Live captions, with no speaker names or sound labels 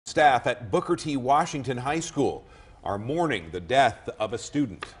Staff at Booker T. Washington High School are mourning the death of a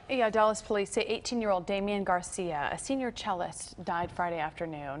student. Yeah, Dallas police say 18-year-old Damian Garcia, a senior cellist, died Friday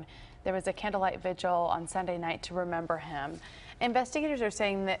afternoon. There was a candlelight vigil on Sunday night to remember him. Investigators are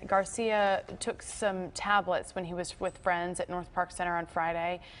saying that Garcia took some tablets when he was with friends at North Park Center on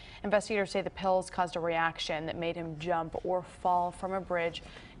Friday. Investigators say the pills caused a reaction that made him jump or fall from a bridge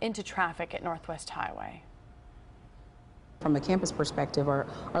into traffic at Northwest Highway. From a campus perspective, are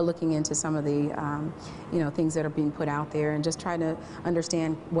looking into some of the things that are being put out there and just trying to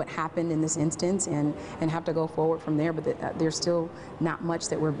understand what happened in this instance and have to go forward from there. But there's still not much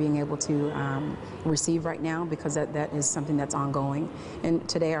that we're being able to receive right now because that is something that's ongoing. And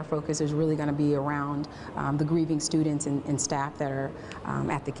today our focus is really going to be around the grieving students and staff that are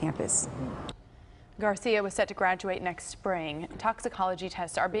at the campus. Garcia was set to graduate next spring. Toxicology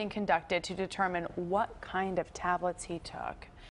tests are being conducted to determine what kind of tablets he took.